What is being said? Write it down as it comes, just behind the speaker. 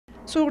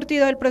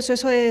Surtido el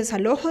proceso de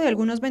desalojo de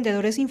algunos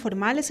vendedores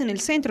informales en el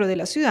centro de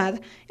la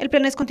ciudad, el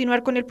plan es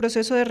continuar con el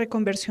proceso de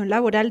reconversión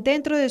laboral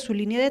dentro de su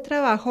línea de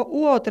trabajo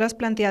u otras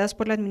planteadas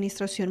por la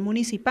administración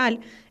municipal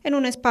en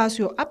un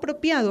espacio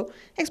apropiado,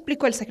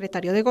 explicó el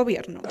secretario de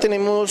Gobierno.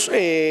 Tenemos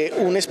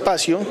un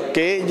espacio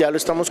que ya lo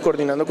estamos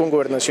coordinando con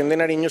Gobernación de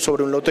Nariño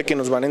sobre un lote que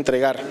nos van a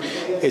entregar.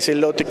 Es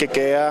el lote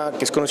que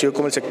es conocido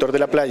como el sector de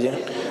la playa,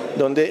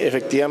 donde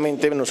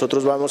efectivamente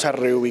nosotros vamos a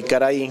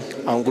reubicar ahí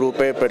a un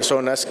grupo de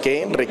personas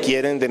que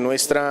requieren de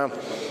nuestra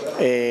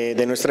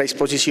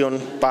disposición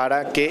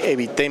para que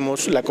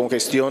evitemos la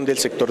congestión del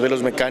sector de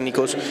los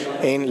mecánicos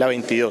en la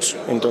 22.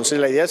 Entonces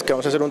la idea es que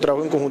vamos a hacer un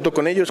trabajo en conjunto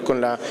con ellos, con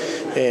la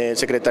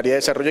Secretaría de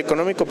Desarrollo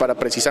Económico, para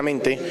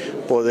precisamente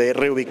poder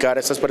reubicar a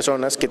estas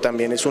personas, que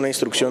también es una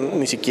instrucción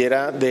ni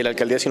siquiera de la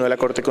alcaldía sino de la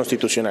Corte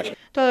Constitucional.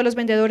 Todos los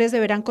vendedores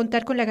deberán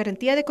contar con la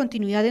garantía de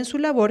continuidad en su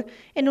labor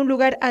en un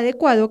lugar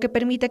adecuado que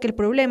permita que el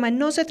problema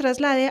no se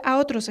traslade a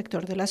otro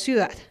sector de la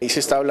ciudad. Ahí se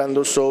está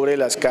hablando sobre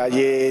las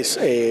calles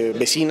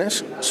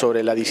vecinas,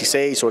 sobre la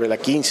 16, sobre la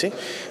 15,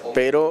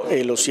 pero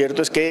lo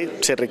cierto es que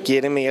se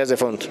requieren medidas de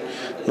fondo.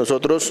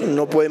 Nosotros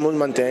no podemos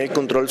mantener el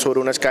control sobre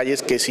unas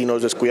calles que, si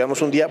nos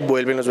descuidamos un día,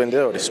 vuelven los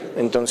vendedores.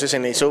 Entonces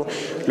en eso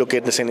lo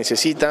que se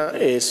necesita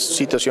es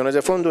situaciones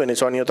de fondo. En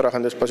eso han ido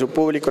trabajando Espacio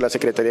Público, la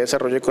Secretaría de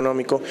Desarrollo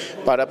Económico,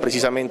 para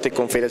precisamente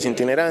con ferias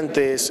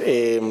itinerantes,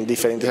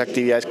 diferentes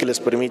actividades que les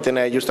permiten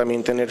a ellos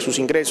también tener sus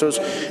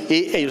ingresos,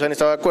 y ellos han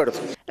estado de acuerdo.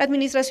 La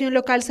administración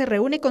local se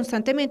reúne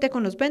constantemente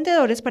con los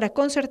vendedores para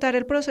concertar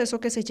el proceso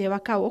que se lleva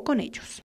a cabo con ellos.